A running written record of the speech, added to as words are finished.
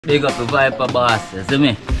Big up the Vypa boss, you see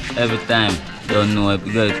me? Every time. Don't know if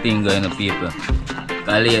you got a thing going to people.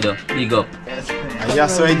 Kalado, big up. And you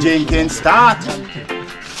saw Jenkins start.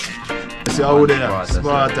 You see how they are?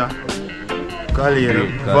 Sparta, Kalado,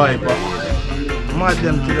 Vypa. Mad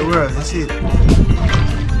them to the world, you see it?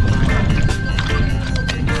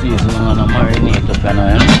 See, so I'm gonna marinate up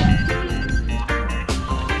now, eh?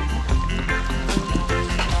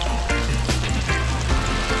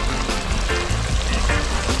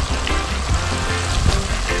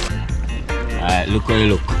 Alright, look how you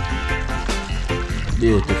look.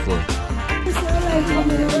 Beautiful.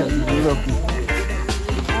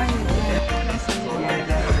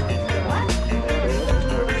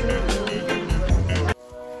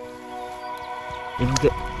 You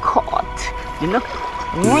get caught, you know?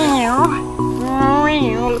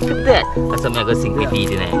 Look at that. That's something I go sing with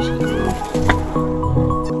eating actually.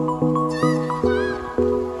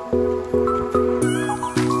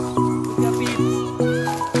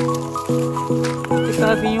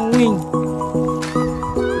 Wing.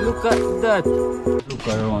 Look at that. Look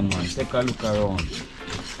around, man. Take a look around.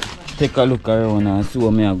 Take a look around and see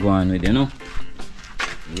what I'm going with, you know?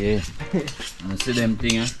 Yeah. You see them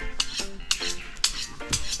things,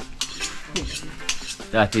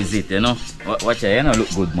 That is it, you know? Watch it, you know, look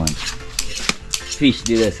good, man. Fish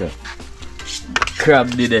did this, sir.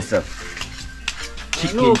 Crab did this, sir.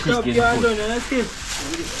 Chicken, food. Yeah, man.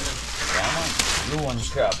 Blue one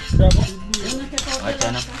crab. Watch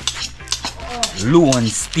out now. Loon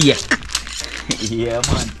steak. Yeah,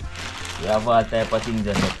 man. We have all type of things.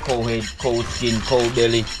 Cow head, cow skin, cow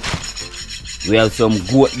belly. We have some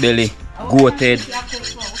goat belly, goat head.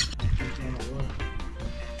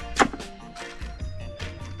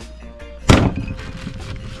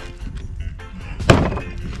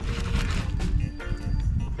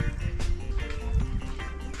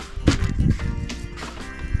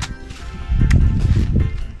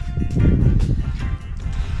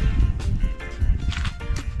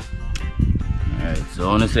 So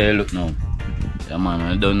I want to say look now. Yeah man,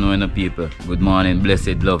 I don't know any people. Good morning,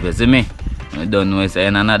 blessed love, you see me? I don't know it's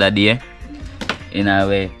in another day. In a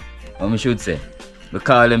way, what I should say. We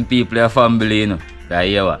call them people a family, you know. Cause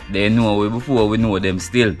yeah, what? They know we before we know them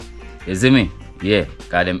still. You see me? Yeah.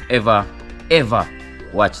 Cause them ever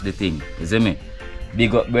watch the thing. You see me?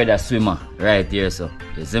 Big up brother swimmer right here, so.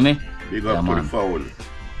 You see me? Big up for the foul.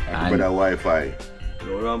 And brother Wi-Fi.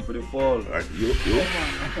 Go run for the fall. Right, you.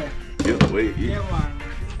 Yeah, wait. Yeah, man.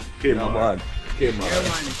 Okay, man. Okay,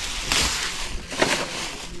 man.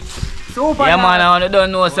 Yeah, man, I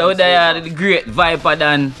don't know, so they are the great Vypa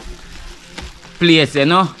than place, you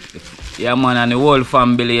know? Yeah, man, and the whole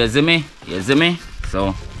family, you see me? You see me?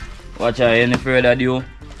 So, watch out any further ado.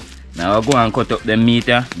 Now I go and cut up them meat,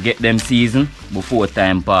 get them seasoned before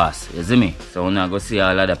time pass. You see me? So now go see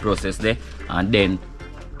all of the process there, and then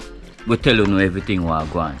we tell you everything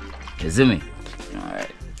what go on. You see me? Alright.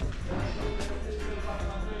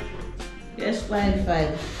 Yes,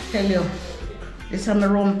 Wi-Fi. Tell you, this is my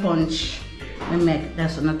rum punch I make.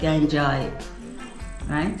 That's what I can enjoy it.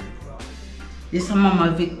 Right? This is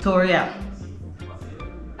Mama Victoria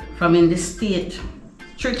from in the state,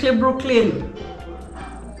 strictly Brooklyn.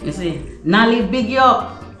 You see, Nally big you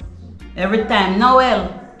up every time. Noel,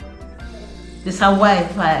 this is a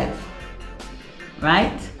Wi-Fi.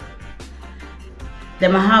 Right?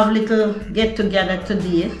 Then I have little get together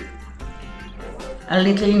today. A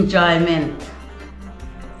little enjoyment,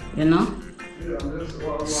 you know.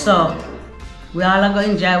 So we all are going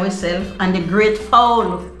to enjoy ourselves, and the great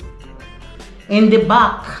fowl in the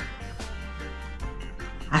back.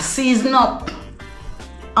 I season up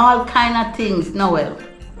all kind of things, Noel,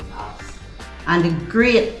 and the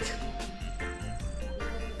great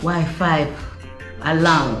Wi-Fi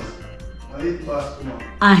along,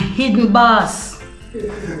 and hidden boss.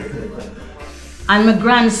 And my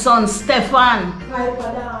grandson Stefan,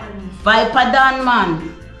 Vypa Dan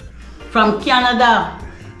man, from Canada,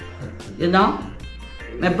 you know,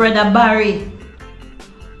 my brother Barry,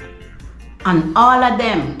 and all of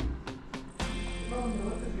them,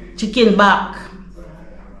 chicken back,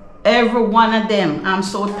 every one of them. I'm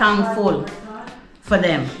so thankful for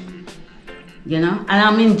them, you know, and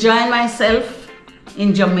I'm enjoying myself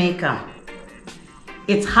in Jamaica.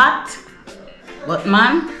 It's hot, but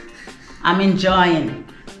man, I'm enjoying.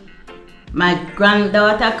 My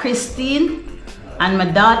granddaughter Christine and my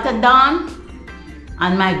daughter Dawn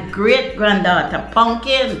and my great granddaughter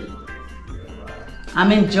Pumpkin.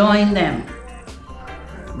 I'm enjoying them,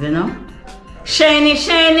 you know.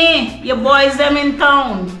 Shani, your boys them in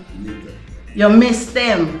town. You miss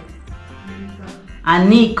them.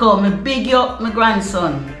 And Nico, me big you up my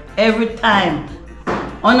grandson every time.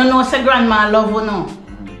 I don't know say grandma love you no.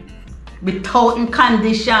 Without in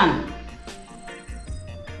condition.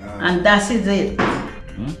 And that is it. I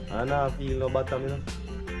don't feel no better, you know.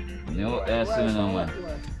 You know what I say now, man?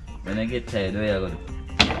 When I get tired, where you go?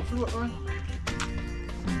 Float, man.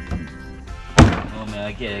 Oh, man,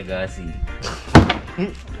 I can't go see.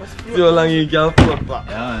 So long you can float back.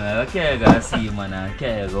 Yeah, man, I can't go see, man. I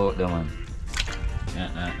can't go out there, man.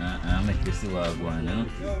 Make you see what I go on, you know?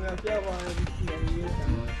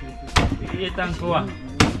 You tank for what?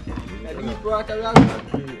 So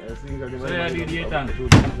you do your tank?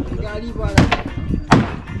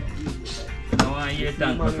 I want your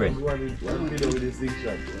tank, my friend. You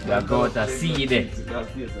go out to sea there.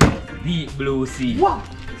 Deep blue sea.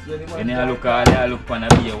 When you look out there, look on the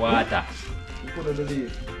bay water.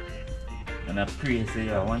 And I pray say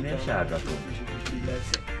you want your shark to come.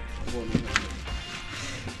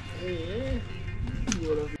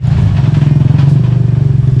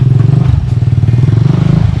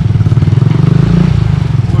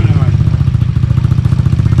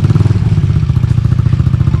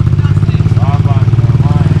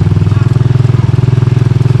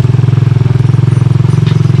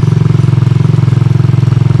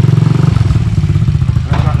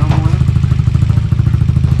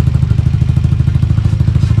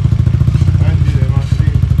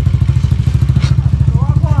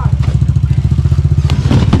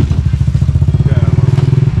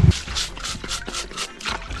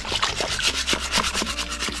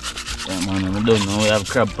 Don't know we have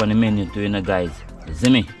crab on the menu too, you know, guys. You see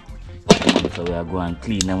me? So we are going and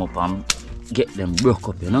clean them up and get them broke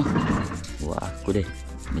up, you know. Wow, good day.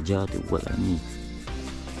 Majority what I need.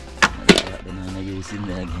 Then I use in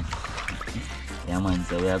there again. Yeah, man.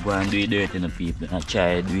 So we are going to do it dirty, you know, people. And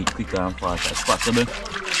try to do it quicker and fast as possible.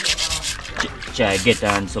 Try to get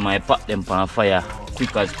on so I put them on fire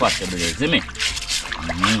quick as possible. You see me?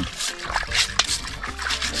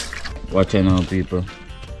 Watch out now, people.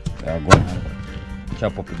 We are going to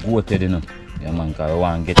chop up the goat head, you know. Yeah, man, because we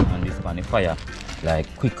want to get on this pan fire like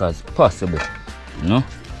quick as possible, you know.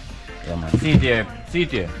 Yeah, man, see it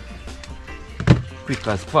here, quick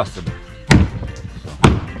as possible. So,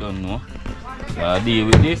 don't know. So I deal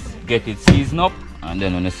with this, get it seasoned up, and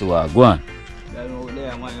then when you see what I go on. There,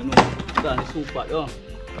 man, you know, that's the soup pot, yo.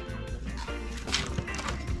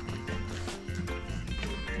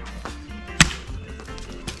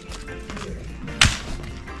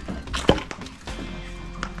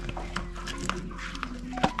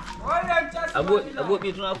 I got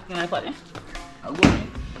me to knock in my pot, eh? I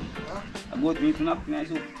got me to knock in my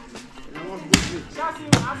soup.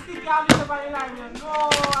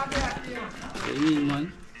 Hey,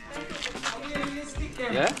 man.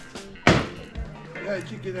 Yeah? Yeah,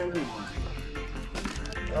 chicken and good,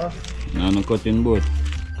 man. No, no cutting board.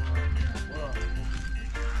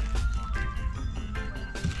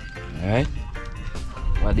 Alright.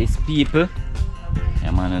 What these people?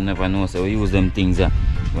 Yeah, man, I never know, so we use them things.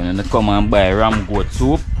 When they come and buy ram goat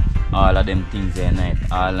soup, all of them things are nice.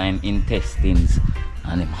 All them intestines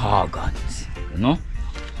and them organs, you know?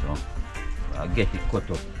 So, I get it cut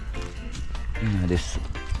up. You know, this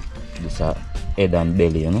are head and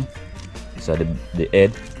belly, you know? This are the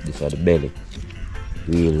head, this are the belly.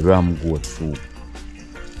 Real ram goat soup.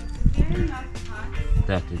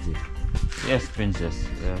 That is it. Yes, princess.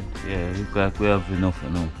 Yeah, look like we have enough for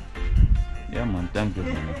now. Yeah, man, thank you,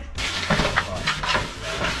 man.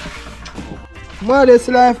 Modest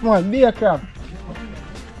life, man. Be a crab.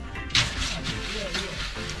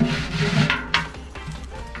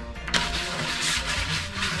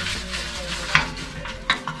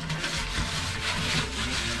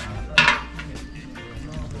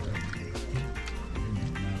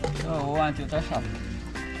 Oh, we want you to shop.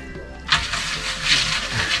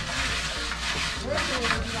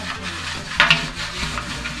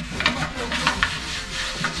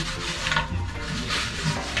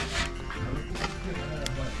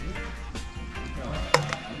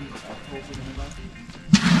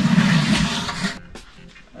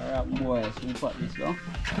 Alright, boys, we put this down.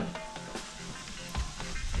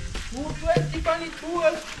 220 on it,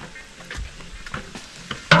 boys.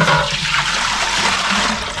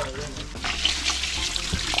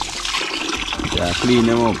 Yeah, clean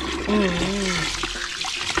them up.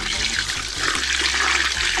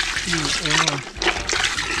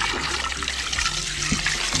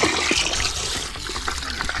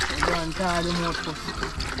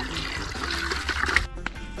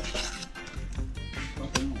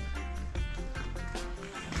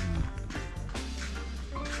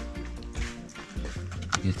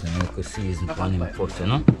 Get a little season on him first, you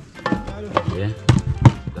know? Yeah,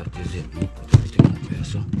 that is it. Put everything up here,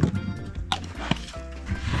 so.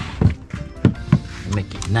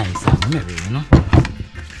 make it nice and merry, you know.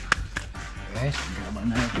 Right, grab a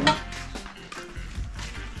knife here.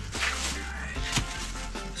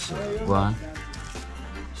 So go on.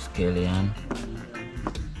 Scallion.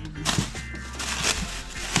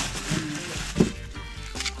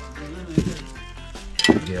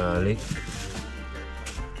 Garlic.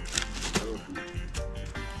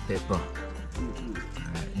 Pepper.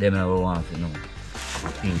 Alright, them I want to know. A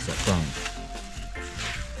piece of tongue.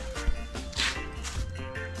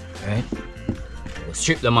 Alright. We'll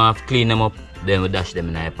strip them off, clean them up, then we'll dash them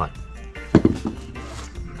in a pot.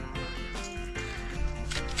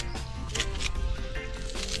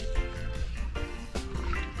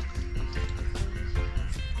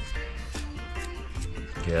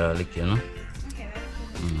 Garlic, you know.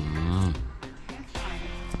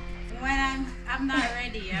 When I'm not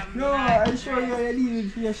ready, No, I show you I leave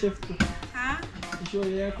it for your chef too. Huh? I show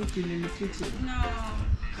you you're cooking in the kitchen. No.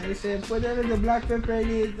 I said put a little black pepper in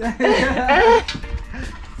it.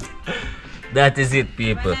 That is it,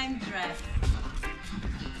 people. When I'm dressed.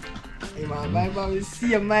 Hey man, my mom will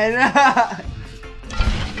see your man.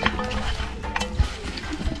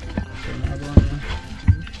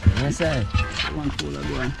 Yes, sir. One full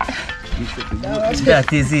of one.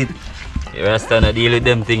 That is it. You are starting to deal with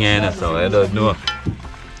them things, you know, so I don't know.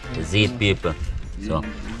 It's it, people. So,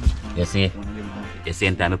 you see, the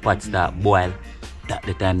same time the pot start boil, that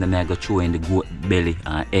the time them I go throw in the goat belly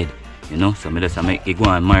and head, you know. So I just make it go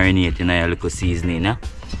and marinate in a little seasoning, yeah?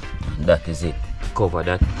 And that is it. Cover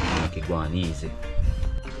that, make it go on easy.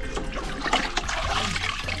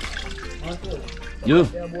 You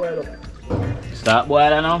start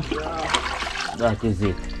boiling now. That is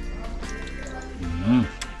it.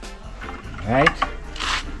 Right?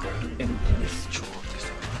 Empty this choke.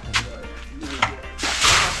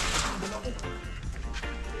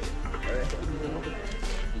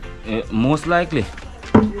 Most likely.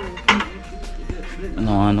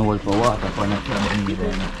 No, I know what for water for not to be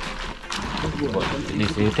there now. But at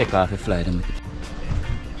least you take off the fly them.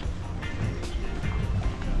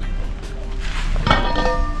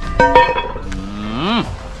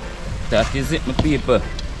 That is it, my people.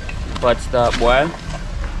 Pot start boil.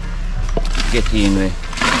 Get in with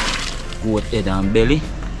goat head and belly.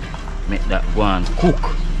 Make that go and cook.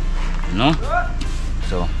 You know?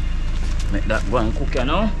 So make that go and cook, you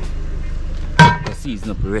know? You season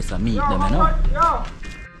up the rest of meat them, you know?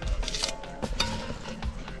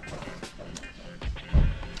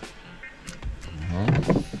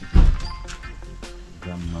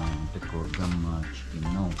 Grandma, take out grandma chicken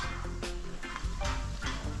now.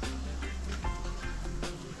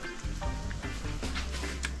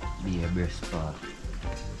 Be a breast part.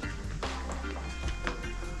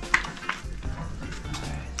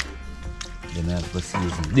 Alright. Then I have to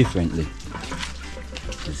season differently.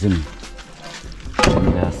 You see me?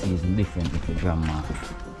 Then I season differently for grandma.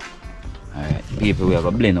 Alright, people, we have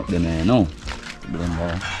to blend up them here now. Blend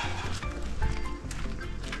that.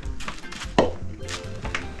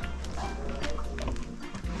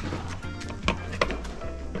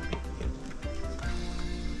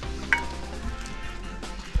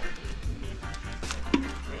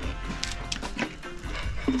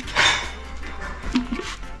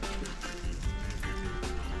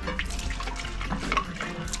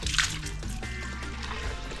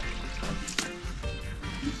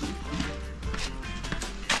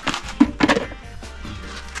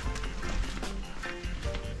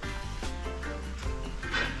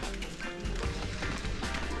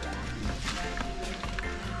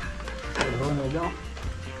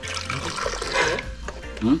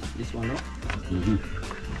 This one, no?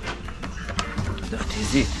 That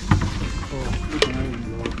is it.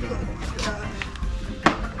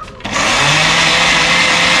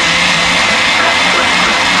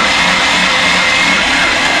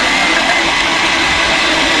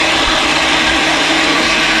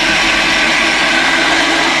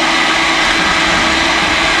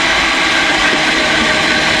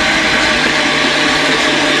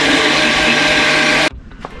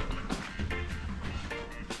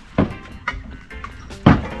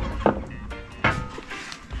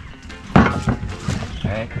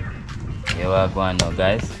 Here we are going now,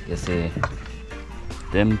 guys. You see,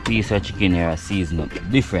 them piece of chicken here are seasoned up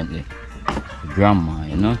differently. Grandma,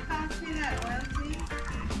 you know.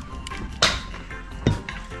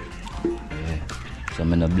 Yeah. So I'm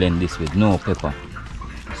gonna blend this with no pepper.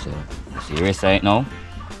 So you see the rest of it now.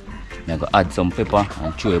 I'm gonna add some pepper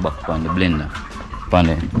and throw it back on the blender. On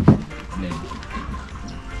the blend.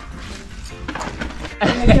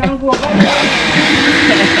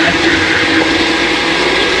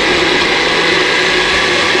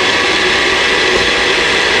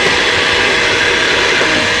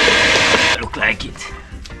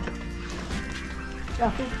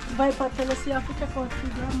 Vypa tell us you have to check out the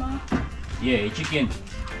grandma. Yeah, chicken.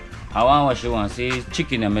 I want what she wants. See,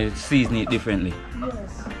 chicken, I season it differently.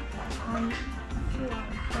 Yes. And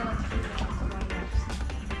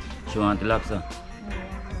She want the lobster?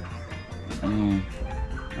 I'm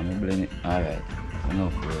gonna blend it. Alright.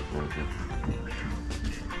 Enough work out it.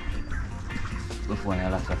 Which one I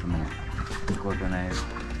lobster for me now? Look out when I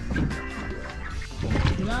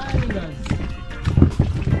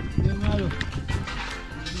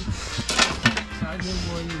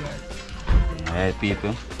Alright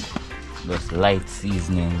people. Just light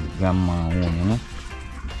seasoning grandma own, you know.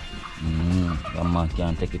 Grandma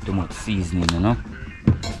can't take it too much seasoning, you know.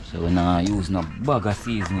 So we not use no bag of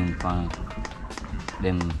seasoning for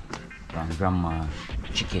them from grandma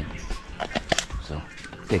chicken. So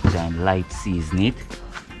take time light season it.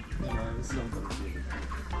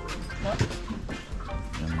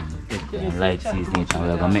 Take time light season it and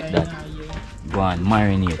we're gonna make that go and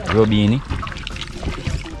marinate. Rub in it.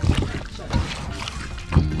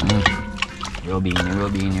 Rub in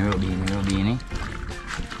it.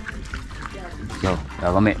 So we're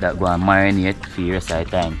gonna make that go and marinate for the rest of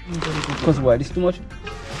the time. Because why? This too much?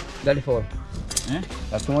 Daddy for? Eh?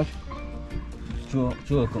 That's too much? Show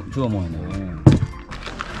more now.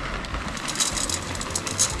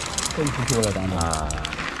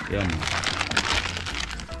 Yeah, man.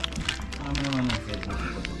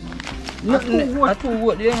 I too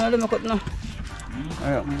what? Yeah, let me cut now.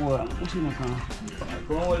 Alright, boy. What's in the car?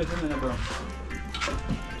 Come on, hold it for me, bro.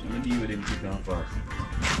 Let me deal with him quick and fast.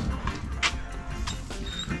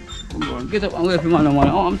 Come on, get up and wait for man.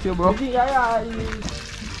 Oh, I'm still, bro. Yeah.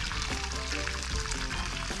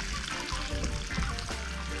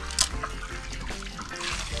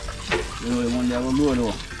 You know the one that will go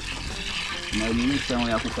though. Now the next time we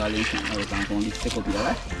have to call it, I can come this take up here,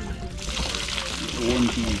 right? One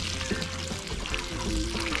thing.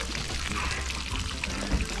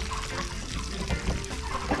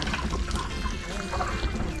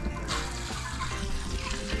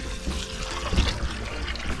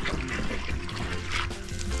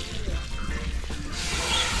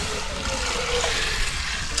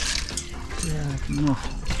 Yeah, enough.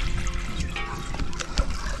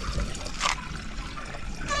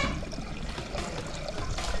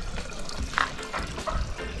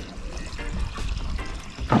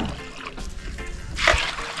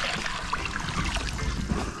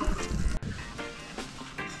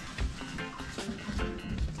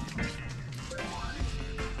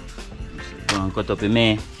 Cut up in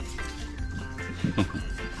me.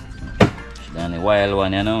 She done the wild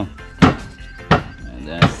one, you know. And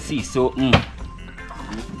then sea soap.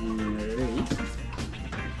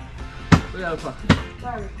 Where Alpha?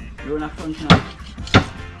 Sorry. You're not front now.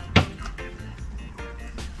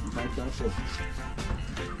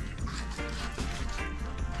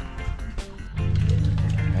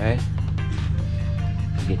 Alright.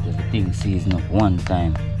 Get everything seasoned up one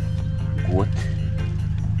time. Goat.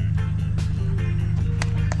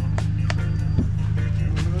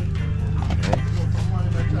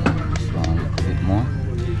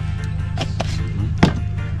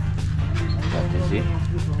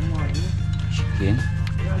 Chicken,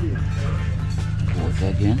 goat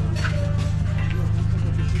again.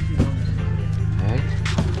 Right,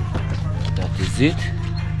 that is it.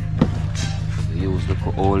 We use the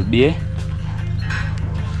whole beer.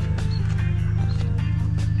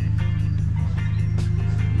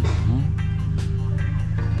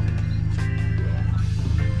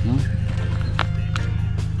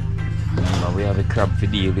 Remember, we have a crab to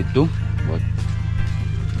deal with too, but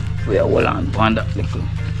we are all on that little.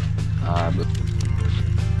 But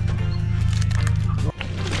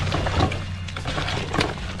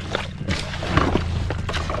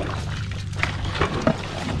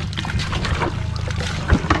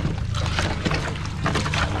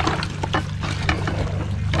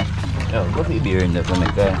go for beer in there for me,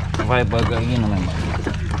 guy. Vypa guy, you know my man.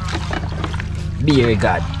 Beer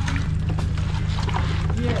god.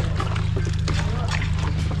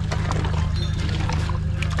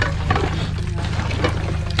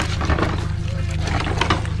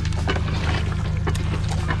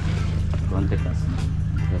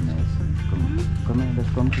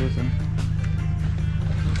 Come closer.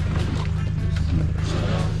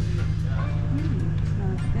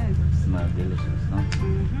 Smells delicious, no?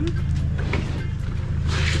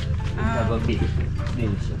 That will be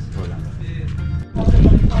delicious. Hold on.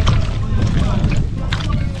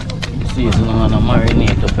 See, so I'm gonna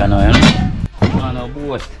marinate up now, you know? On a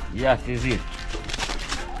boat, yes, is it.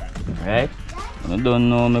 Right? I don't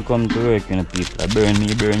know me come to work, you know, people. I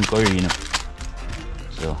burn curry, you know.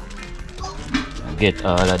 So get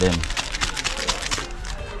all of them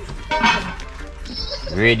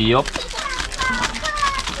ready up.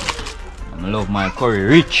 I love my curry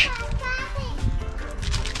rich,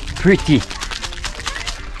 pretty.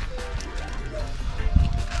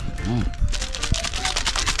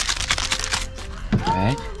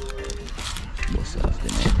 Right, bust off the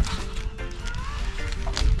neck.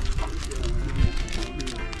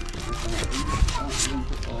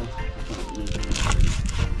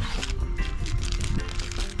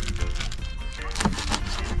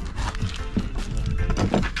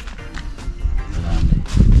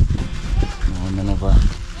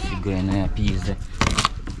 Going in a piece there.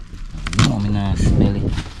 No, I don't smell it.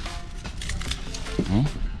 Eh?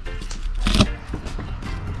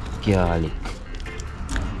 Garlic.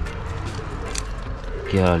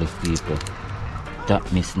 Garlic, people. That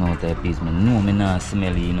missing out that piece. No, I don't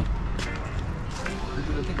smell it, you know.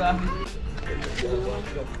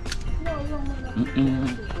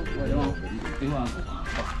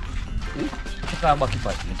 Take our bucket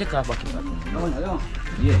pot. Take our bucket pot.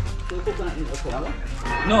 Yeah.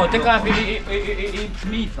 No, take off it's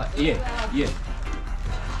meat pot. Yeah, yeah.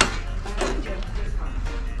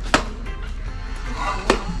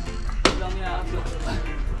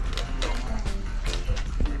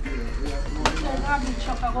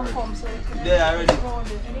 They are ready.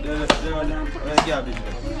 They're on the garbage.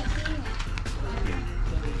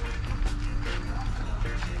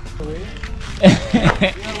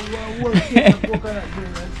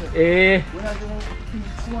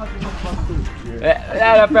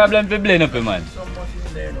 That's a problem to blend up, man.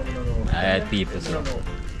 Alright, people, so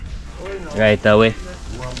right away,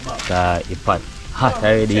 the pot hot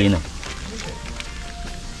already, you know.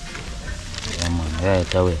 Yeah, man,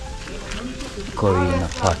 right away. Curry in a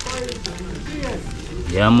pot.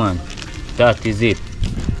 Yeah, man, that is it.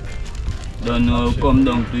 Don't know how come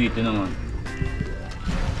down to it, you know, man.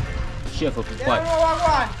 Chef up the pot.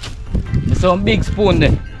 There's some big spoon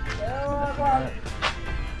there.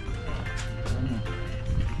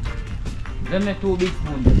 Let me 2 big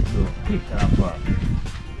spoons there, so pick that apart.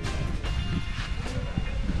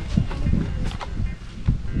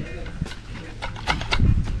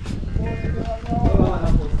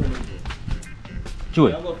 Chew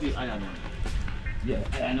it. Yeah,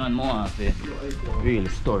 I know more of it. Real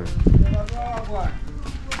story.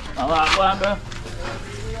 Go on, bro.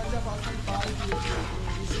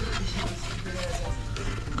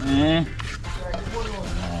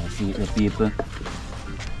 See the people.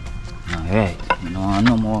 Alright,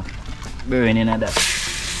 no more burning of that.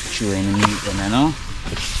 Chewing the meat, you know.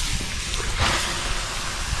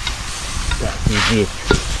 That is it.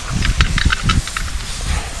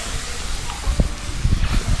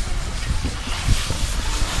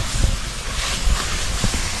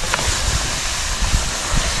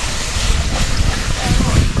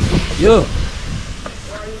 Yo!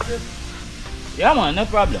 Yeah, man, no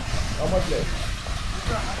problem. How much left?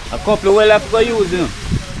 A couple well have to use, you know.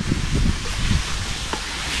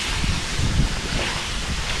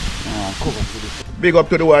 Big up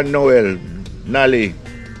to the one Noel, Nally,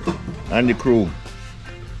 and the crew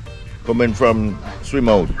coming from Swim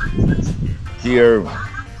Out here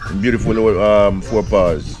in beautiful Four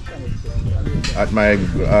Paws at my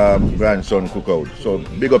grandson cookout. So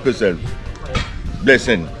big up yourself.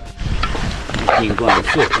 Blessing. You can go and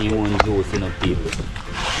soak in one juice, you know, people.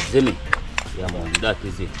 See me? Yeah, man, that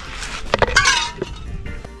is it.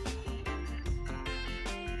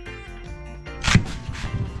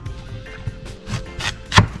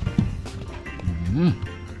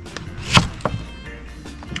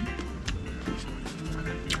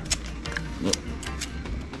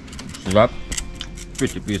 See that?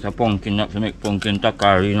 Pretty piece of pumpkin that to make pumpkin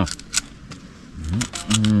takari, you know.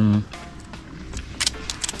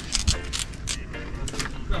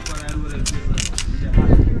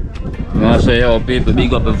 I say, yo, people,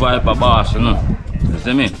 big up the Vypa boss, you know. You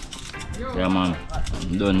see me? Yeah, man.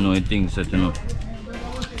 Don't know things that, you know.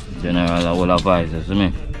 General, all advice, you see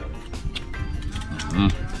me?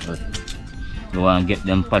 But you want to get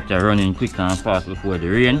them patch running quick and fast before the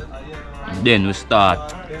rain. And then we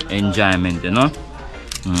start enjoyment, you know.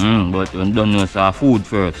 But we don't know our food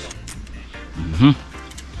first.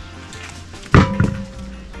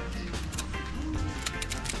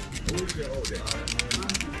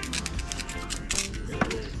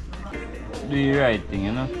 Do the right thing,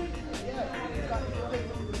 you know.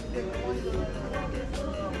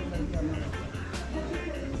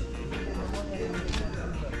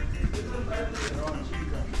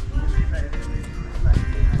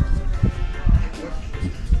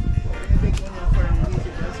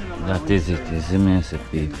 That is it, it's immense,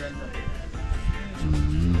 people.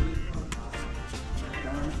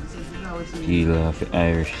 Peel off the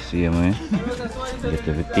Irish same way. Get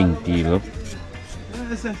everything peeled up.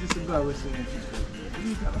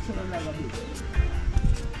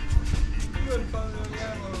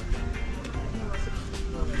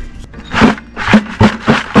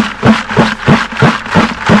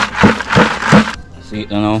 See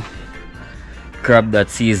it now. Crab that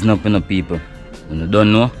season up in the people. When you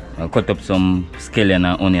don't know, I cut up some scallion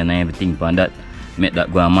and onion and everything for that. Make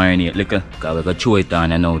that go and marinate little, because we can chew it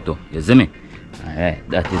on and now too. You see me? Alright,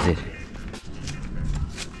 that is it.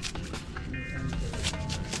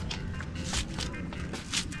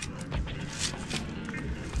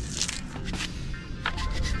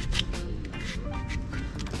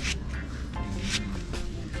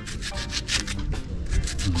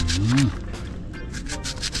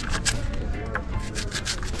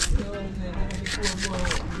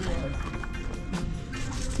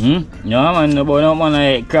 Yeah man, the boy don't want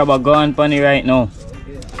to grab a gun funny right now.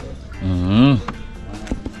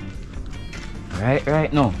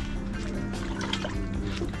 Right now.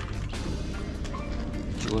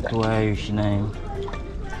 Go to Irish name.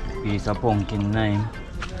 Piece of pumpkin name.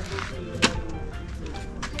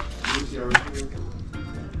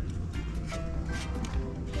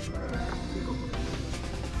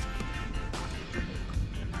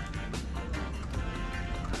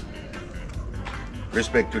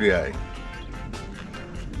 Respect to the eye.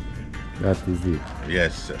 That is it.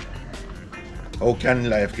 Yes, sir. How can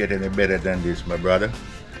life get any better than this, my brother?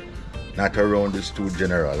 Not around this too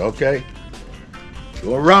general, okay?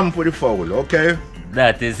 Don't ramp for the foul, okay?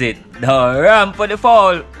 That is it. The ramp for the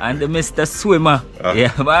fall and the Mr. Swimmer.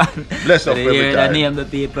 Yeah, man. Bless up you every hear time. the name of the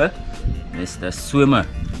people? Mr. Swimmer.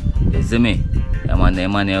 You see me? Yeah, man, the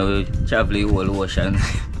man here will travel the whole ocean.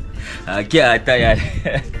 I can't tired.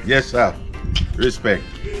 Yes, sir. Respect.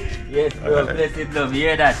 Yes, bro. Blessed love. You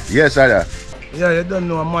hear that? Yes, sir. Yeah, you don't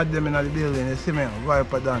know a mad them in the building. You see me?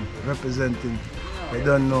 Vypa Dan representing. You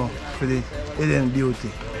don't know for the hidden beauty.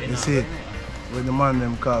 You see it? When the man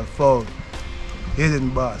them called Foul.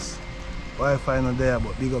 Hidden boss. Vypa not there,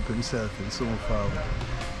 but big up himself and so forward.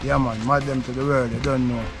 Yeah man, mad them to the world. You don't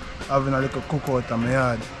know. Having a little cookout on my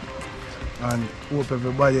yard. And hope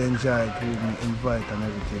everybody enjoy it with me invite and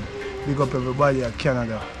everything. Big up everybody at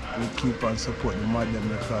Canada. We keep on support the mad them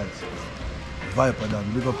records. Vypa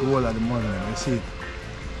Dan, big up the whole of the money, you see it.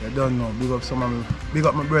 You don't know, big up some of me, big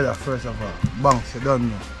up my brother first of all. Banks, you don't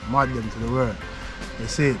know. Mad them to the world. You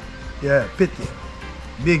see it. Yeah, Pity,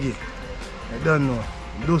 Biggie, you don't know.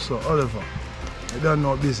 Duso, Oliver, you don't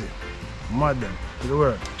know Busy. Mad them to the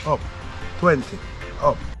world. Up. 20.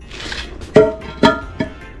 Up.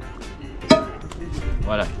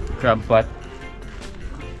 Voilà, crab pot.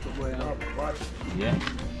 Yeah.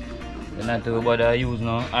 You not to bother use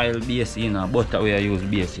no oil base in or butter we use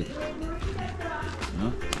base it.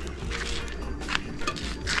 No?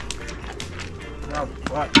 Crab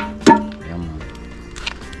pot. Yeah man.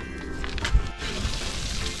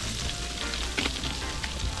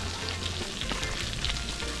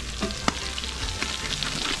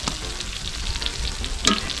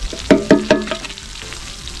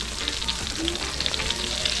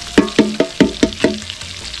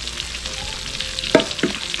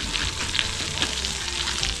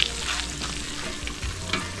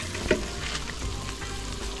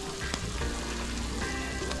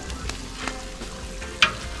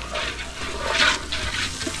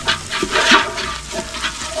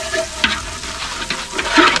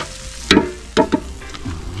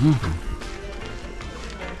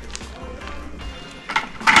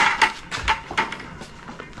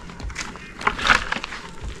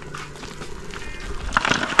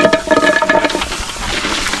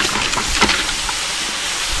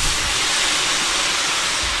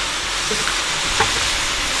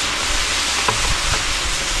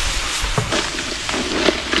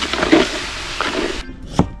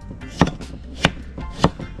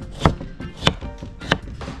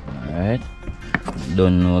 Alright,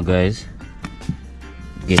 don't know guys,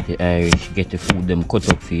 get the Irish, get the food them cut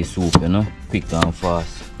up for your soup, you know, quick and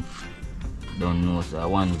fast. Don't know, so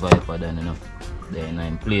one Vypa then, you know, they're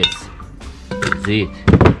in place. See it?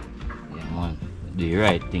 Yeah man, do the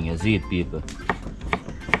right thing, you see it people.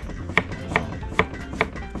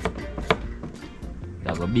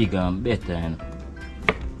 That go bigger and better, you know,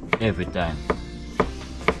 every time.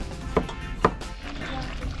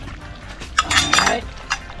 Alright.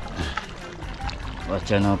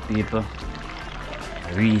 Watch out now people.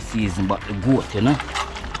 Re-season but the goat, you know.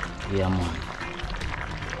 Yeah man.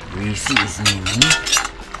 Re-seasoning, you know.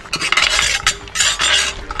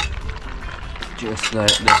 Just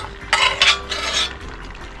like that.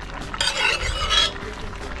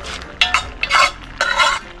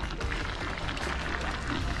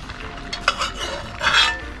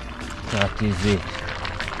 That is it.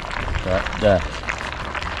 That.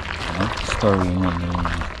 Story in it.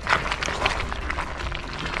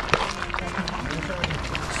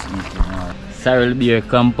 Sorrel beer,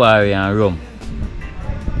 Campari and rum.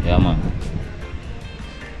 Yeah man.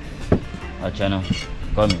 Watch now.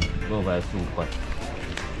 Come here. Go over the soup pot.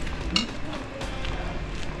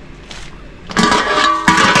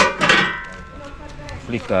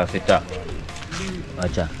 Flick off the top.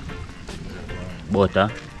 Watch out. Butter.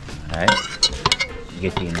 Alright.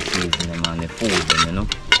 Get in the seasoning and the food, you know.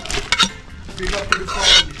 Big up to the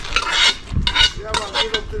phone. Yeah man,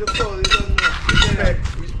 big up to the phone, you don't know.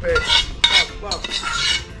 Respect. Pop.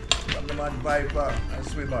 From the man Vypa and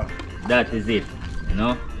Swimmer. That is it, you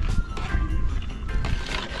know.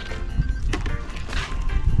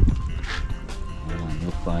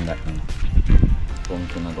 Look on that now.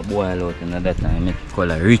 Pumpkin will go boil out another time, make it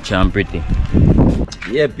color rich and pretty.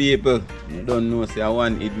 Yeah people, you don't know say I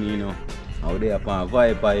want it you know. Out there upon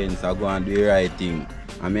Vypa ends I go and do the right thing.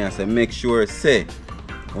 I mean I say make sure say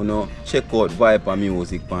you know check out Vypa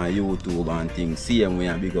music on YouTube and things. See them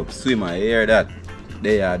when you big up Swimmer, you hear that?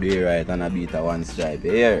 They are doing right and a beat a one stripe.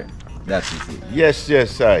 You hear? That is it. Yes,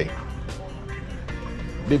 I.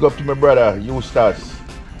 Big up to my brother Eustace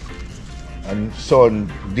and son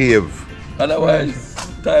Dave. Otherwise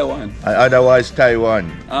Taiwan. And otherwise Taiwan.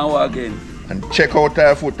 And what again? And check out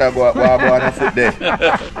our foot and go on the foot there.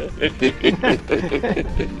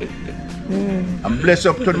 And bless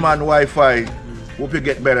up to the man Wi-Fi. Hope you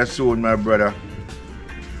get better soon, my brother.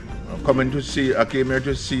 I'm coming to see, I came here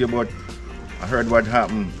to see you, but I heard what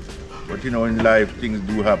happened. But you know, in life, things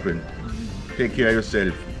do happen. Take care of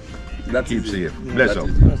yourself. Keep safe. Bless up.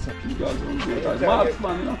 Anytime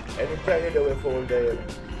you do a phone there,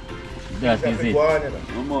 That is it. yeah,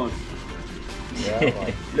 man.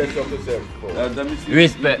 Bless up yourself.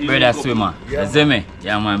 Respect, brother Swimmer. You see me?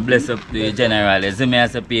 Yeah man, bless up to the general. You see me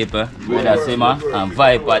as a paper, brother Swimmer and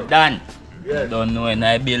Vypa Dan. You don't know in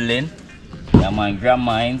our building. Yeah man,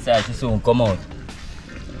 grandma inside, she soon come out.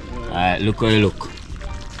 Alright, look how you look.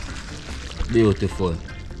 Beautiful.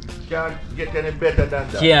 Can't get any better than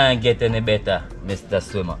that. Can't get any better, Mr.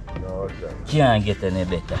 Swimmer. No, sir. Can't get any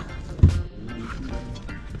better.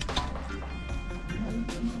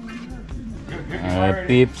 Alright,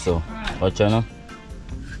 peep, so watch out now.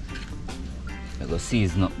 I go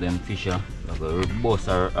season up them fish. I go bust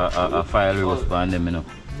a fire roast on them, you know.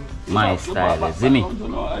 My style, you see me?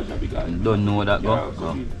 You don't know that go.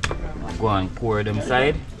 So, go and pour them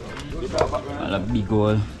side. And a big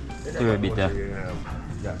old stir bitter.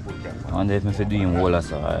 I wonder if I do him whole or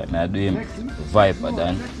so. Alright, I do him Vypa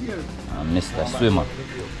Dan and Mr. Swimmer.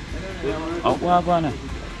 Oh, what happened?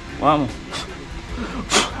 What happened?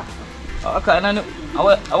 Okay, I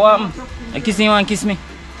want him. Kiss me, you want to kiss me?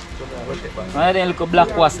 I didn't look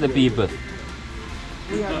black wash the people.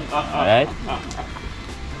 Alright?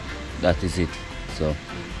 That is it. So,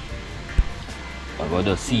 I got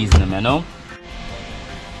to season them, you know?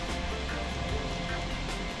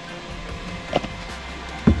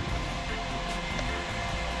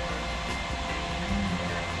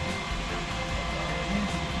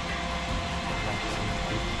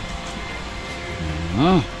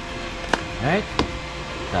 Right?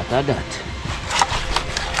 That.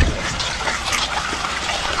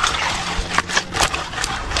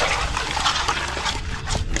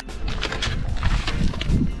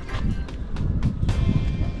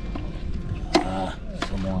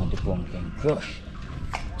 Someone want the pumpkin crush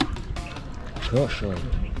oil.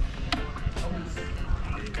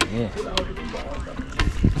 Yeah.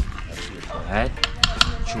 Alright.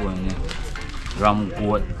 Chewing it. Rum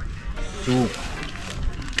goat soup.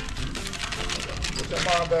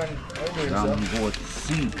 Rum goat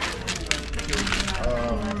soup.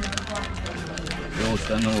 Roast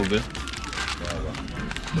and over.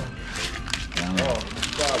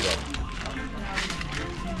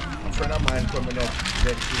 A friend of mine coming up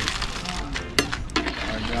next week.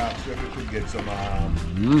 And asked if we could get some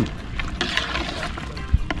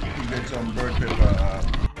bird pepper.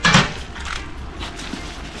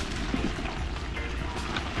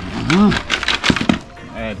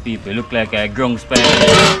 Alright people, look like a grung spider.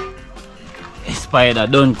 A spider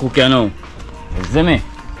don't cook you know. You see me?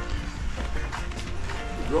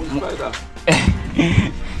 Grung spider.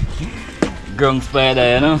 Grung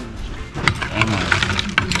spider, you know?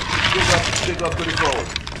 Pick up to the phone.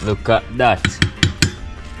 Look at that.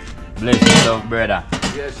 Bless yourself, brother.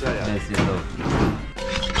 Yes, I am. Bless yourself.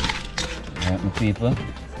 Alright, my people.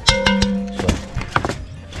 So,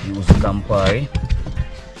 use Campari.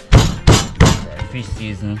 Fish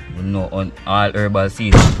season, we know on all herbal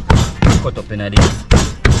season. Cut up in this.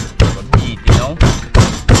 Beat, you know.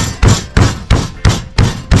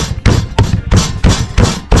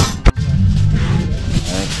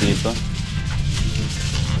 people.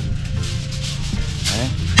 Okay.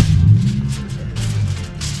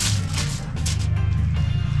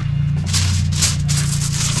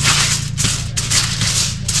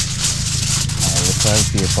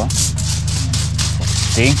 Paper.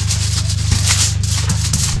 See?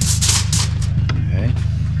 Alright.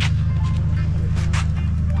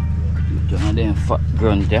 One of them fat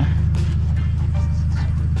grunt there.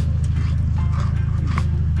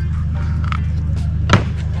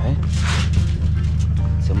 Alright.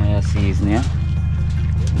 Some of your seasoning here.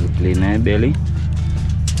 You clean your belly.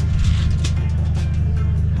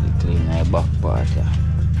 You clean your back part here.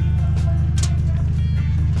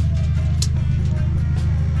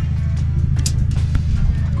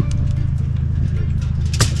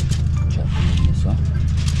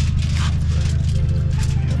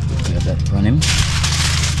 On him.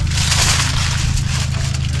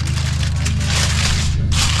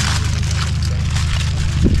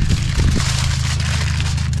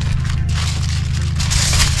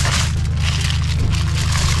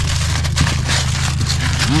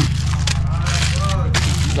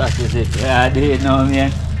 That is it. Yeah, I do it now,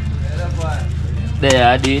 man. There,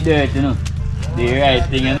 I do it dirt, you know. The right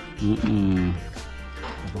thing, you know.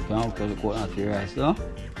 Okay, I'll go out the rice, though.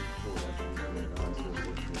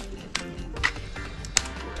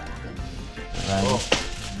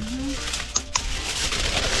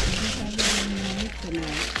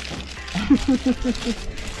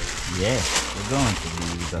 Yeah, we're going to be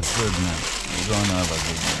a good night. We're going to have a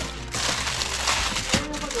good night.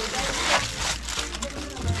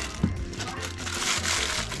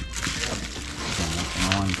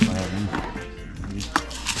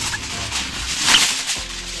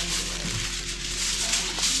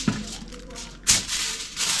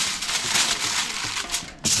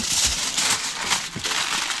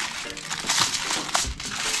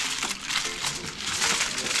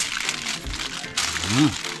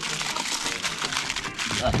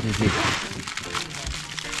 That is it.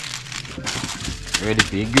 Ready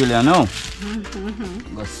for your grill, you know?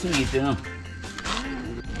 Go sweet, you know?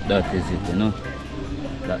 That is it, you know?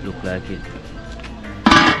 That look like it.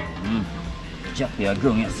 Chop your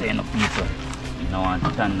ground, you say no pizza. You don't want to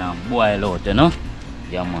turn down, boil out, you know?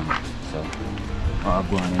 Yeah, man. So, I'll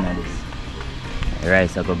go on in this.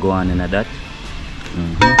 Rice, I go on in that.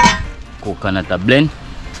 Coconut a blend.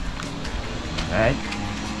 Alright.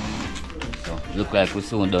 So, look like we're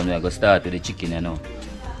soon done. We're going to start with the chicken, you know.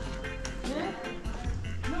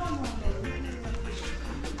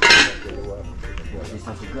 This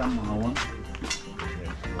is the grandma one.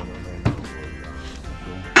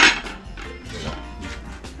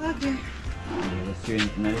 Okay.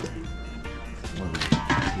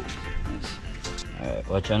 Alright,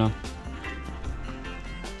 watch out now.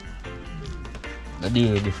 The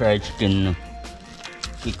deal with the fried chicken now.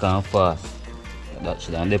 Kick on fast. That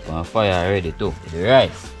should have dip on fire already too. With the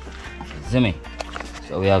rice. See me?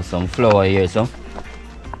 So we have some flour here, so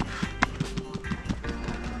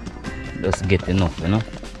just get enough, you know.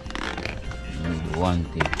 Need one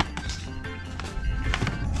thing.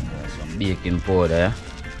 Some baking powder, yeah.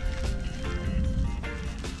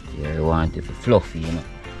 Yeah, you want it fluffy, you know.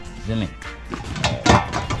 See me?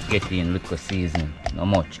 Get in little seasoning. Not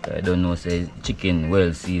much, cause I don't know, say chicken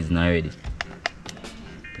well seasoned already.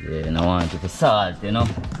 Yeah, and I want it for salt, you know.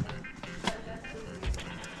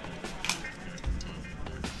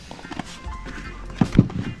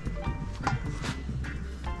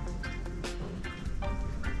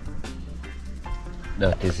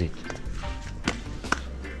 That is it.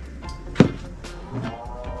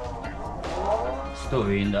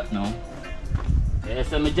 Story in that now. Yeah,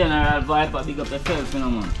 so my General Vypa, big up yourself, you know,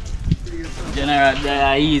 man. General, they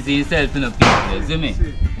are easy himself, you know, people, see me?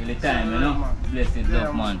 Till the time, you know? Blessings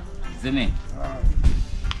love, man. See me?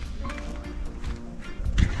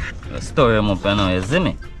 Store him up, you know, you see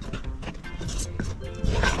me?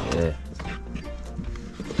 Yeah.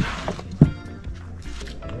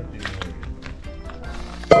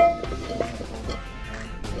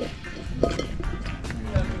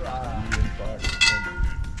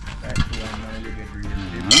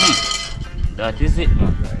 That is it,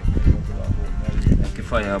 man. Like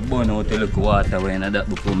if I burn out a little water when I that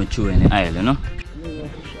before I chew in the oil, you know?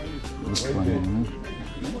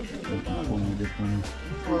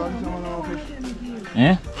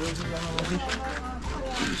 Yeah?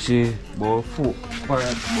 See, about 4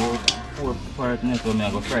 parrot net when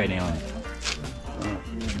I go Friday on it.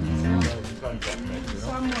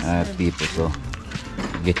 Alright, people, so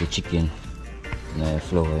get the chicken and the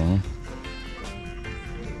flour, you know?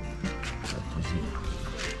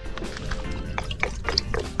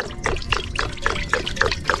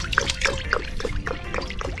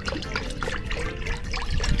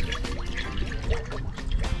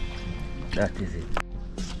 That is it.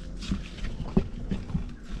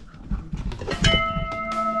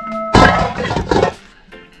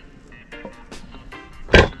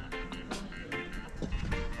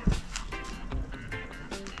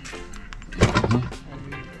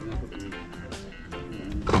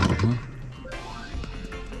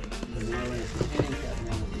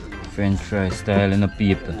 French fry style in the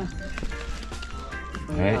people.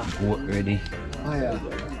 Alright, goat ready. Oh yeah.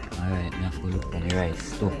 Alright, now go look on the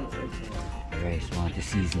rice too. The rice want to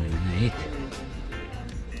season it in it.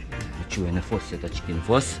 I chew in the first set of chicken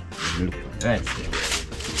first. Look on the rice.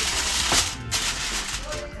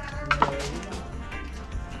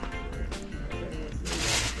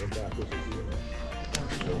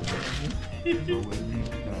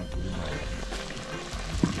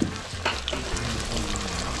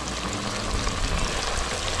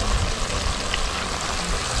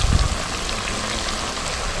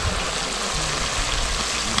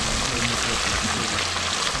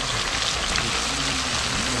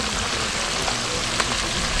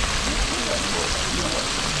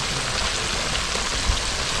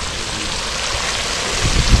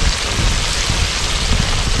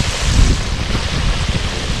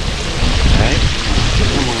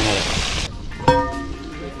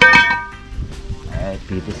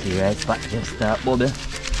 People see rice pot just start bubble.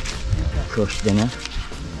 Crush them, yeah.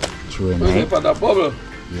 Chew in right. That bubble.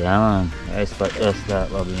 Yeah man, rice pot just start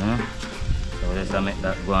bubble, you know. So let's make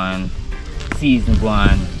that go on season go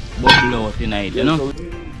on bubble out tonight, you know.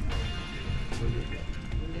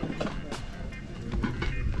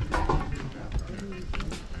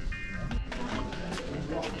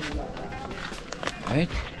 Right.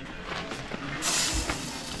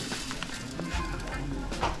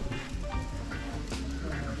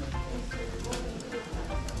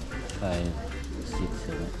 Five, 6,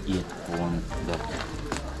 7, 8 1 that.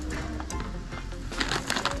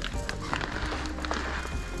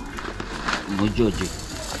 No judge it.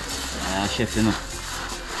 Chef, you know.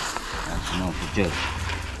 That's enough to judge.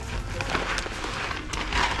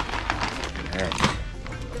 Alright.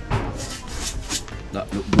 That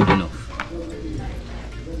look good enough.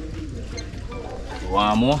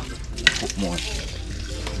 Want more? Put more.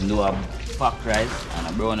 Do a pack rice and a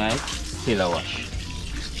brown rice, still a wash.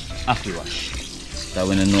 After wash. That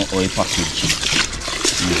when you know how you package.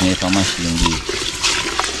 Using it a machine deal.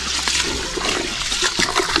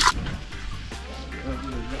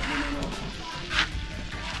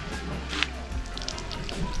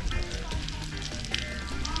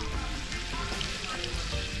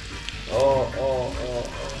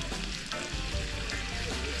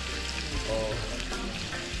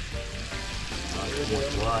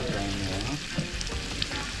 Water in there, huh?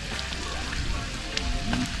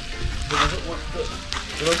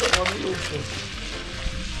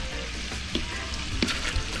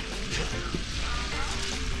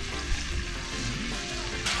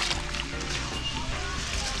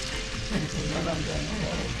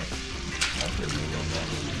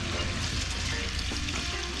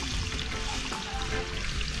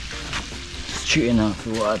 Straight enough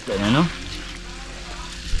for water, you know?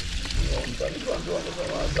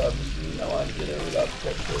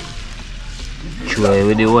 Try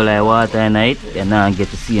with the whole of water in it, you now get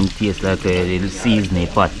the same taste like the seasoning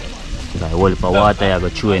pot. Like whole of water you go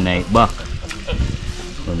throw in it back.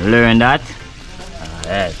 When you learn that,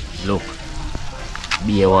 alright, look.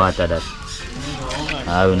 Be a water that.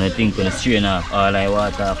 I don't think when you strain off all the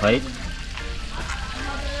water off it.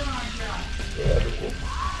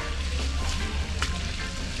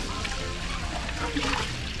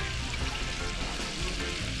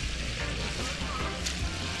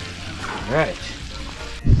 Right.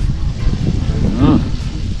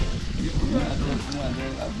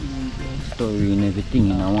 Story and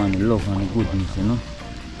everything, and I want the love and the goodness, you know.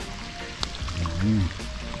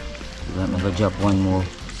 I'm gonna drop one more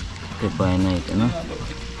pepper in it, you know.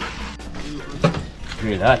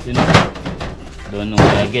 Grill hot, you know. Don't know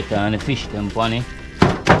where I get on the fish them funny.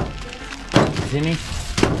 See me?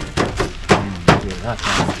 Grill hot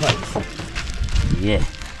and spicy. Yeah.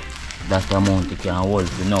 That's the amount you can hold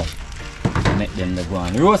for now. Make them the go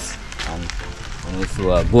on roast, and when we see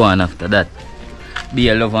what go on after that. Be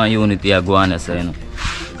a love and unity a go on, so you know.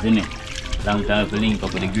 See me? Long time to link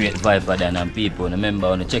up with the great Vypa Dan and people. Remember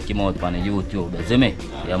when you check him out on the YouTube, see me?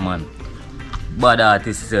 Yeah man. Bad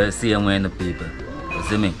artists same way in the people.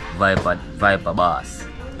 See me? Vypa boss.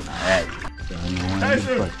 Alright.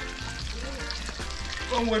 So,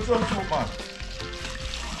 come with some soup, man.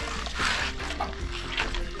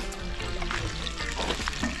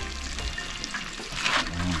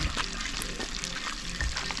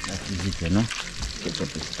 That is it, you know. Get up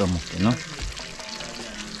the stomach, you know.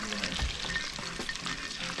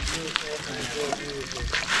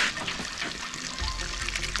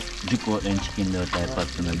 Juke out them chicken there type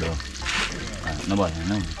pot in the door. No bother,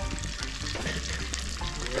 no.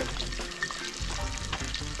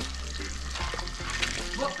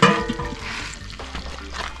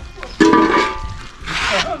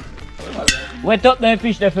 Wet up them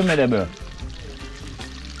fish there for me there, bro.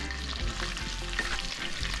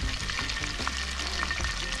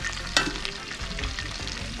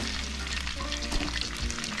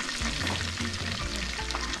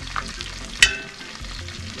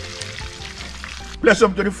 Bless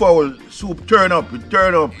up to the fowl. Soup turn up,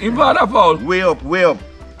 turn up. In father fowl, Way up, way up.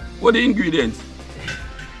 what the ingredients?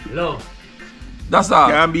 Love. That's all.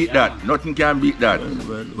 Can't beat that. Nothing can beat that.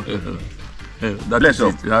 That Bless is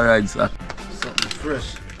up. it. All right, sir. Something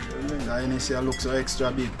fresh. The NSC looks so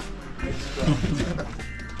extra big.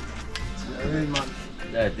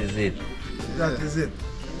 That is it. That is it.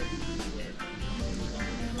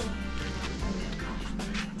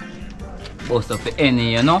 Bust up the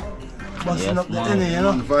any, you know? Busting Yes, up the man. inner, you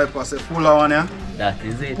know? Vypa say pull out one, yeah? That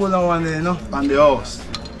is it. Pull on one there, you know? On the house.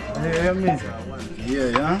 Yeah, me.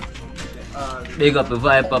 Yeah. Big up the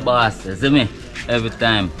Vypa boss, you see me? Every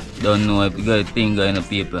time. Don't know if you got a thing going to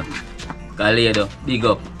people. Kalado, big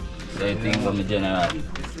up. So everything from the general.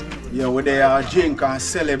 Yeah, we there drink and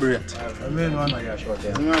celebrate. I mean, man. You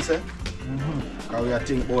know what I say? Because we are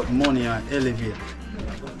thinking about money and elevate.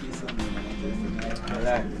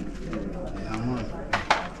 Yeah, man.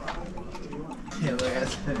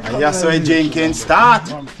 And that's why drinking start.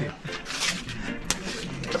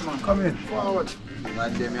 Come in.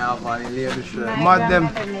 Mad them have on the label shirt. Mad them.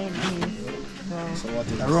 So what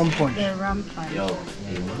is A rum punch. The rum punch. Yo,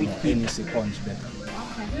 Hennessy punch better?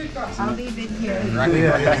 I'll leave it here.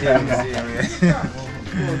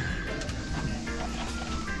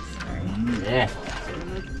 yeah.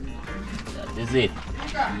 That is it.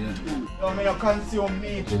 Don't make you consume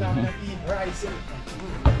meat and eat rice.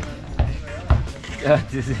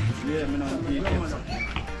 That is it. Yeah, I don't eat it. So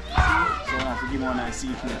I have to give one nice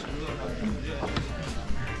seafood.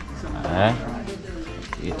 Alright.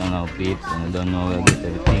 Eat on our peeps and we don't know where to get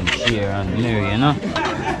everything share and mirror, you know?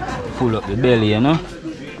 Full up the belly, you know?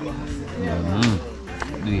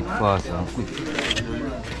 Do it fast and quick.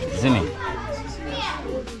 See me?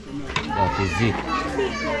 That is it.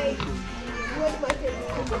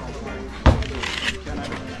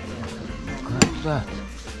 Look at that.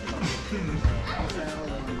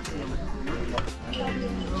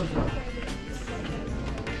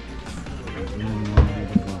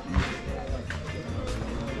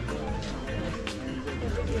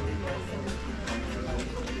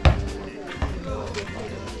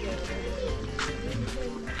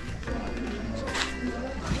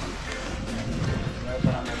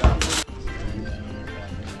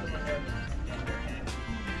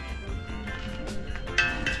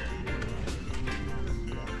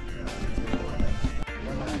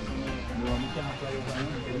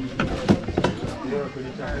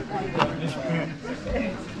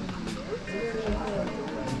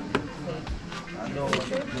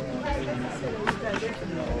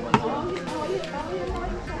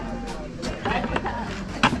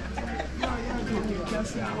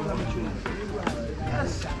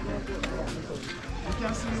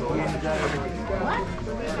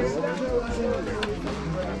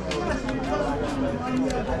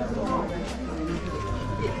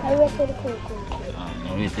 I wait for the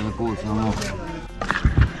cocoa. Wait till it cools some more.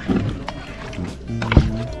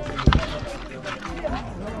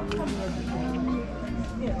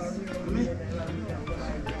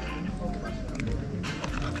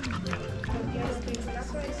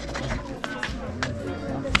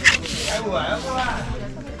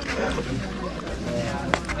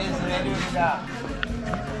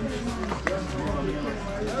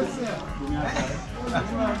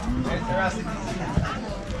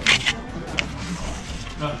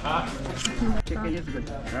 Chicken is good.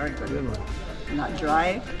 Very good. Not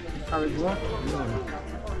dry. Curry good.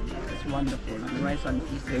 It's wonderful. And the rice and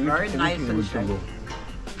peas are very nice and shiny.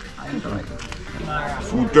 I enjoy it.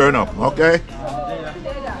 Food turn up, okay?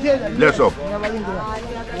 Bless up.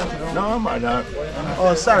 No, man.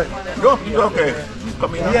 Oh, sorry. No, it's okay.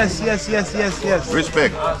 Come in. Yes.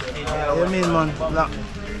 Respect. You mean, man?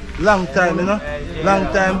 Long time, you know? Long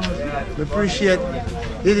time. We appreciate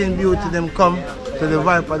Hidden Beauty them come to the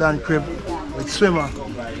Vypa Dan crib with Swimmer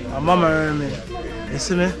and Mama Remy. You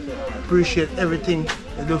see me? Appreciate everything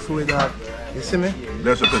they do for that. You see me?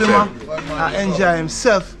 Bless up Swimmer yourself. enjoy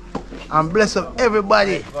himself and bless up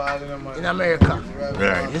everybody in America.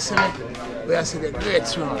 Right. You see me? We are see the great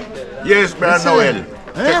Swimmer. Yes, Brother Listen. Noel.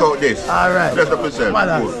 Check out this. All right. Bless up yourself.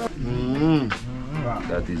 Mother. Good.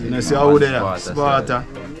 That is You see how they are? Sparta,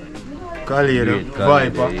 Kalado,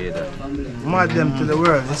 Vypa. Mad them to the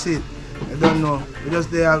world, you see it. I don't know. We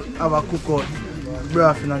just there have a cookout,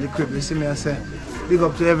 broth in the crib. You see me, I say, big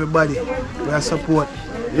up to everybody. We are support.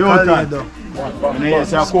 Kalado.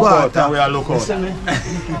 Sparta, we are local. You see me?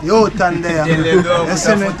 Yotan there. You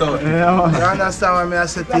see me? You understand what I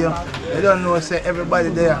say to you? You don't know, say everybody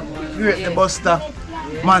there. Great the Buster,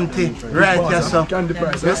 Monty, right here, so. Candy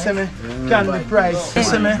Price. You see me? Candy Price. You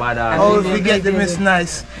see me? Oh, we get the Miss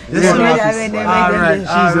Nice. You see me? Alright,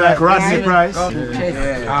 She's like Rodney Price.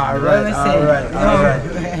 Alright.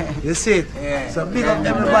 You see it? So big up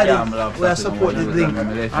everybody. We are supporting the drink.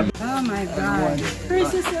 Oh my God.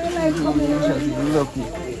 Chris is so like coming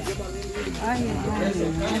I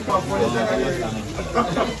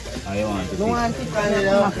want to You want to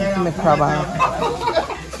find me crab.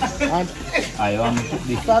 I want to put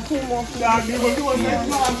this.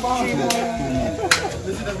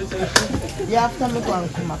 You have to make one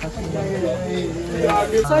come back.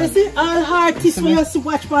 So you see all artists we used to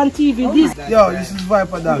watch on TV. This Yo, this is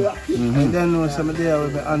Vypa Dan. You don't know some day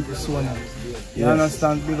with the Auntie Sonia. You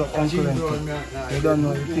understand? Big up Uncle and King. You don't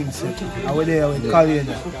know the things yet. I was there with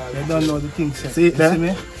Kalado. You don't know the things yet. See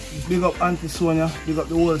me? Big up Auntie Sonia. Big up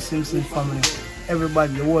the whole Simpson family.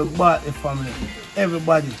 Everybody, the whole Bartley family.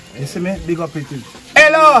 Everybody. You see me? Big up it.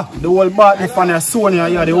 Hello! The whole Bartley family, Sonia,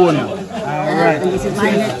 you are the owner. Alright.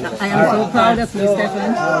 I am so proud of you,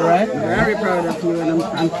 Stephen. Alright. Very proud of you, and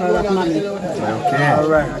I'm proud of Mommy. Okay.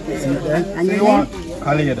 Alright. And your name?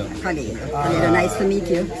 Kalado. Kalado, nice to meet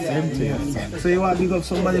you. Same to you. So you want to big up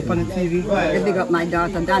somebody on the TV? I big up my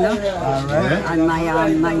daughter Dana, Alright. and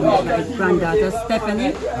my granddaughter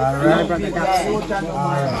Stephanie, and my brother Daxon.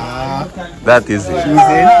 That is it.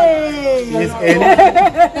 She's in.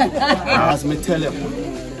 As me tell you.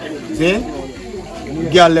 See?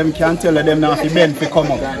 Girl them can't tell them now if you bend to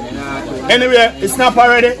come up. Anyway, it's not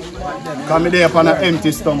already. Come there upon an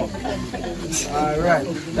empty stomach. Alright.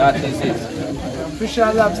 That is it. Fish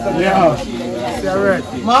and lobster. Yeah. Alright.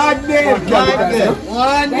 Mad day.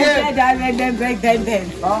 one day.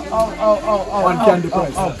 On Candy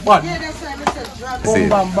Price. Boom,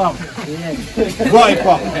 bam, bam.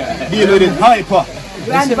 Vypa. Deal with it. Hyper.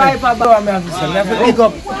 Grand Vypa, bro. Big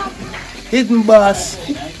up Hidden Boss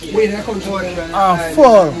and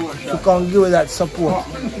Fall to come give that support.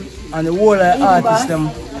 And the whole artists them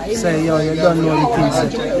say, yo, you don't know the things.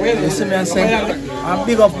 You see me and say, and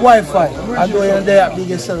big up Wi-Fi. I know you're there, big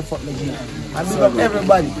yourself up, my G. And big up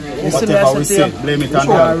everybody. You see me and say, blame it on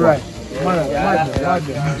alright.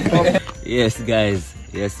 Yes, guys.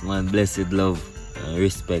 Yes, man. Blessed love and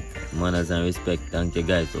respect. Manners and respect. Thank you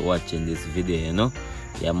guys for watching this video, you know.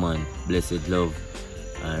 Yeah, man. Blessed love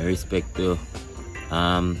and respect to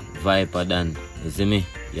Vypa Dan. You see me?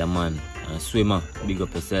 Yeah, man. And Swimmer, big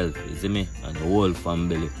up yourself. You see me? And the whole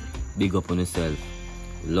family. Big up on yourself.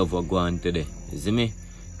 Love what go on today. You see me?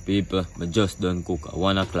 People, I just done cook at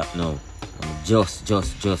 1 o'clock now. I'm just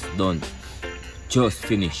done. Just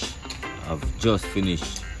finished. I've just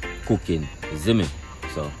finished cooking. You see me?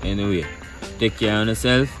 So anyway, take care of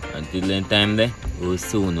yourself. Until then time there, we'll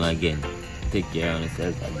soon again. Take care of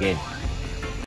yourself again.